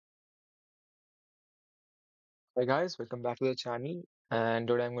Hi guys, welcome back to the channel. And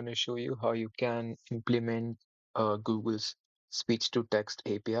today I'm going to show you how you can implement Google's speech to text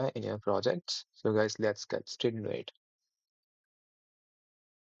API in your projects. So guys, let's get straight into it.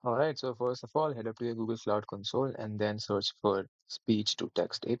 All right, so first of all, head up to your Google Cloud Console and then search for speech to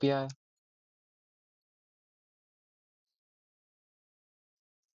text API.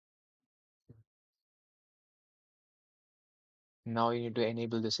 Now you need to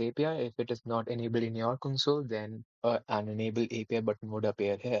enable this API. If it is not enabled in your console, then an enable API button would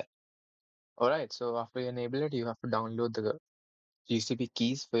appear here. All right, so after you enable it, you have to download the GCP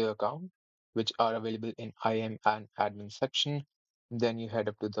keys for your account, which are available in IAM and admin section. Then you head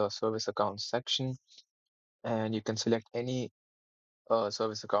up to the service account section and you can select any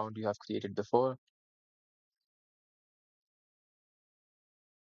service account you have created before.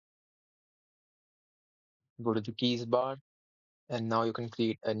 Go to the keys bar and now you can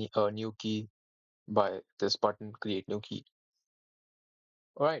create a new key by this button, create new key.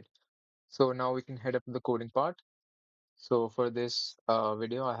 All right, so now we can head up to the coding part. So for this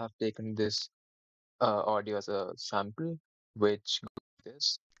video, I have taken this audio as a sample, which goes like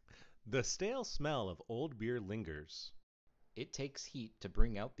this. The stale smell of old beer lingers. It takes heat to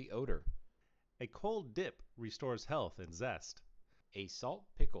bring out the odor. A cold dip restores health and zest. A salt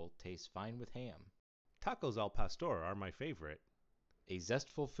pickle tastes fine with ham. Tacos al pastor are my favorite. A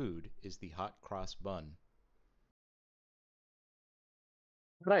zestful food is the hot cross bun.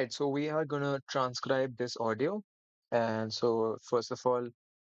 Right, so we are going to transcribe this audio. And so, first of all,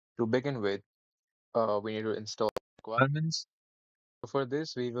 to begin with, we need to install requirements. So for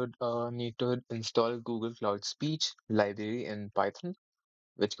this, we would need to install Google Cloud Speech library in Python,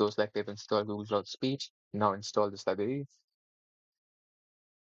 which goes like we've installed Google Cloud Speech. Now install this library.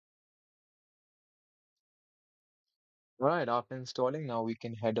 All right, after installing, now we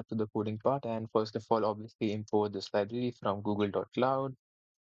can head up to the coding part. And first of all, obviously import this library from google.cloud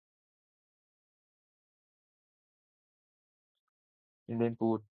and then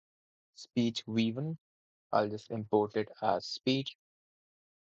import speech v1. I'll just import it as speech.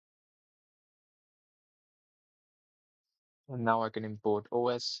 And now I can import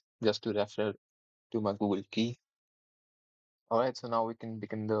OS just to refer to my Google key. All right, so now we can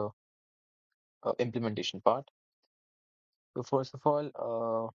begin the implementation part. So first of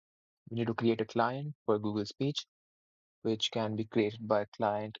all, we need to create a client for Google Speech, which can be created by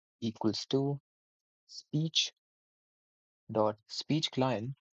client equals to speech dot speech client,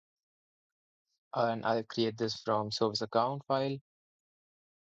 and I'll create this from service account file,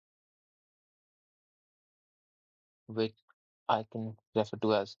 which I can refer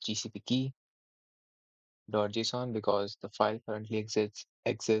to as GCP key dot JSON because the file currently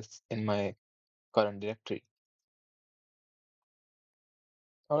exists in my current directory.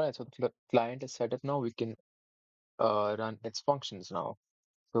 All right, so the client is set up now. We can run its functions now.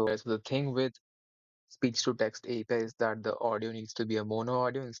 So the thing with speech to text API is that the audio needs to be a mono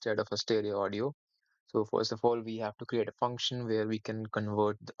audio instead of a stereo audio. So first of all, we have to create a function where we can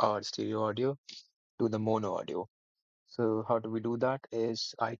convert our stereo audio to the mono audio. So how do we do that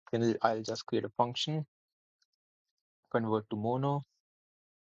is I'll just create a function, convert to mono.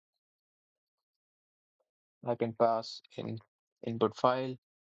 I can pass in input file,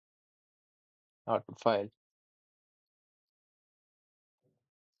 output file.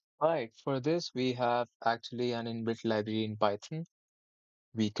 All right, for this we have actually an inbuilt library in Python.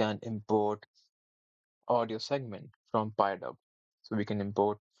 We can import audio segment from PyDub. So we can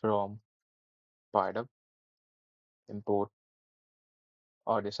import from PyDub, import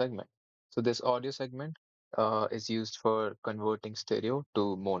audio segment. So this audio segment is used for converting stereo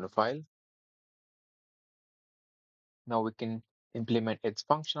to mono file. Now we can implement its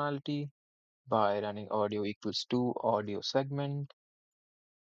functionality by running audio equals to audio segment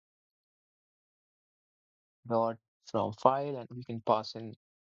dot from file, and we can pass in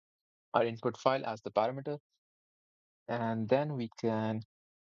our input file as the parameter, and then we can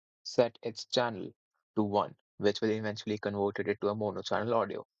set its channel to 1, which will eventually convert it to a mono channel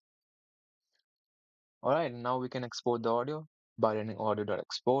audio. All right, now we can export the audio by running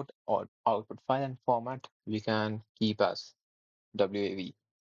audio.export or output file and format we can keep as WAV.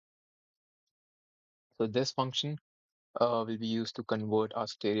 So this function will be used to convert our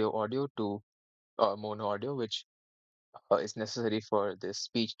stereo audio to mono audio, which is necessary for this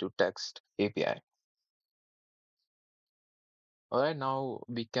speech to text API. All right, now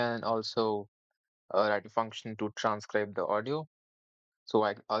we can also write a function to transcribe the audio. So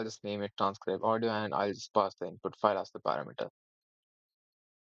I'll just name it transcribe audio and I'll just pass the input file as the parameter.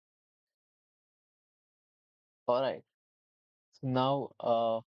 All right, so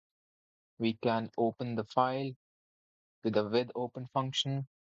now We can open the file with the with open function,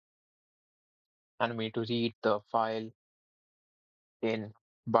 and we need to read the file in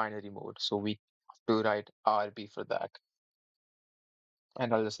binary mode. So we have to write RB for that.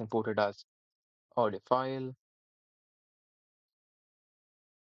 And I'll just import it as audio file.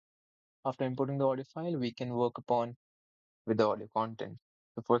 After importing the audio file, we can work upon with the audio content.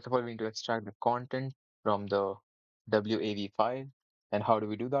 So first of all, we need to extract the content from the WAV file. And how do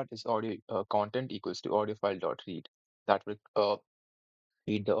we do that? Is audio content equals to audio file dot read. That will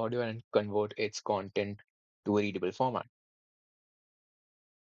read the audio and convert its content to a readable format.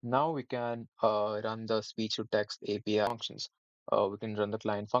 Now we can run the speech to text API functions. We can run the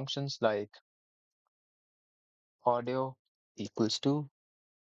client functions like audio equals to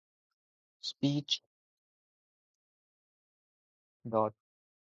speech dot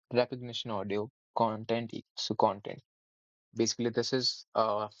recognition audio content equals to content. Basically, this is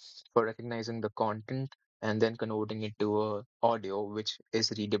for recognizing the content and then converting it to a audio which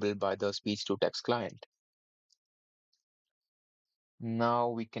is readable by the speech to text client. Now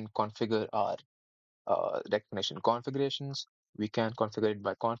we can configure our recognition configurations. We can configure it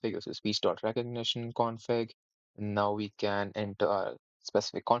by config, so speech.recognition config. Now we can enter our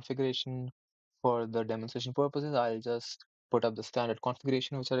specific configuration. For the demonstration purposes, I'll just put up the standard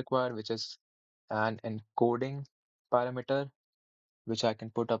configuration which I require, which is an encoding parameter, which I can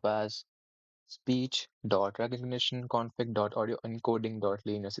put up as speech.recognition config.audio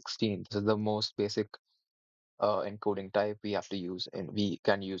encoding.linear16. This is the most basic encoding type we have to use and we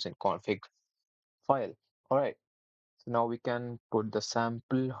can use in config file. All right. So now we can put the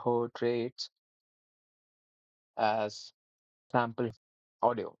sample hertz rates as sample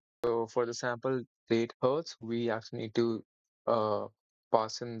audio. So for the sample rate hertz, we actually need to uh,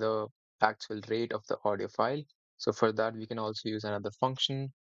 pass in the actual rate of the audio file. So for that, we can also use another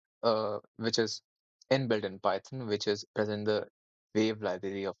function, which is inbuilt in Python, which is present in the wave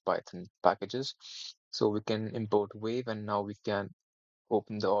library of Python packages. So we can import wave, and now we can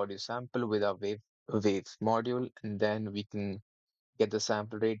open the audio sample with our wave module, and then we can get the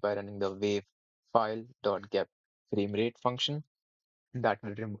sample rate by running the wave file.get frame rate function that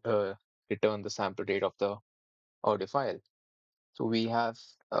will return the sample rate of the audio file. So we have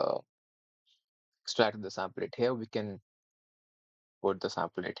uh, extracted the sample rate here. We can put the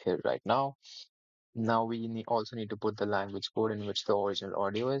sample rate here right now. Now we also need to put the language code in which the original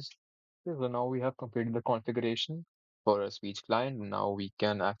audio is. So now we have completed the configuration for a speech client. Now we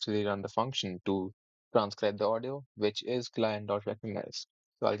can actually run the function to transcribe the audio, which is client.recognize.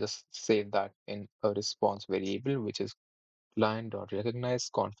 So I'll just save that in a response variable, which is client.recognize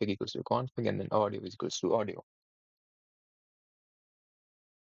config equals to config and then audio is equals to audio.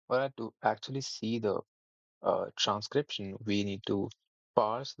 But to actually see the transcription, we need to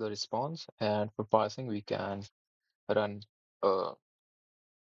parse the response, and for parsing, run uh,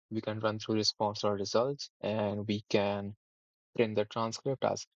 we can run through response or results, and we can print the transcript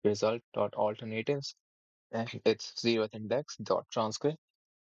as result.alternatives, and it's zeroth index dot transcript.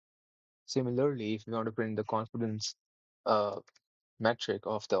 Similarly, if we want to print the confidence uh, metric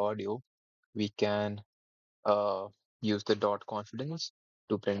of the audio, we can uh, use the dot confidence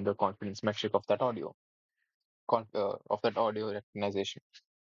to print the confidence metric of that audio recognition.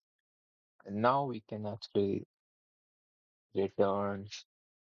 And now we can actually return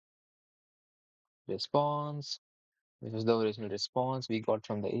response, which is the original response we got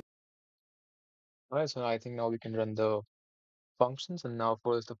from the A. Alright, so I think now we can run the functions. And now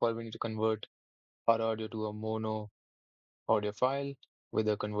first of all, we need to convert our audio to a mono audio file with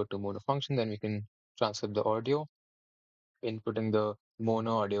a convert to mono function. Then we can transcribe the audio, inputting the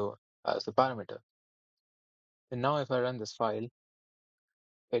mono audio as the parameter. And now if I run this file,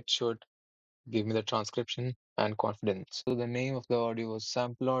 it should give me the transcription and confidence. So the name of the audio was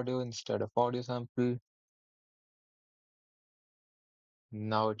sample audio instead of audio sample.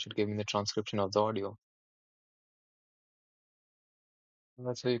 Now it should give me the transcription of the audio.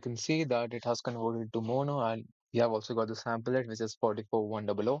 So you can see that it has converted to mono, and we have also got the sample rate, which is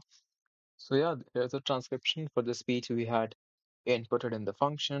 44100. So yeah, here's a transcription for the speech we had inputted in the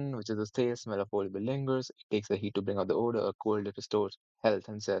function, which is the taste, smell of old bill lingers. It takes the heat to bring out the odor, a cold it restores health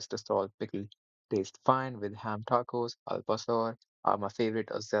and zest. A salt pickle tastes fine with ham tacos. Al pastor. My favorite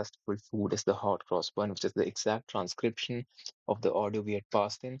zestful food is the hot cross bun, which is the exact transcription of the audio we had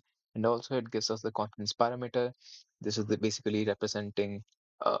passed in. And also it gives us the confidence parameter. This is basically representing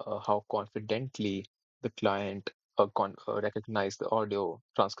how confidently the client recognize the audio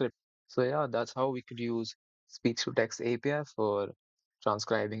transcript. So yeah, that's how we could use speech to text API for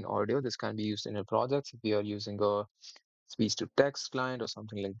transcribing audio. This can be used in your projects if you are using a speech to text client or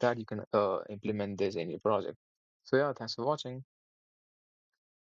something like that, you can implement this in your project. So yeah, thanks for watching.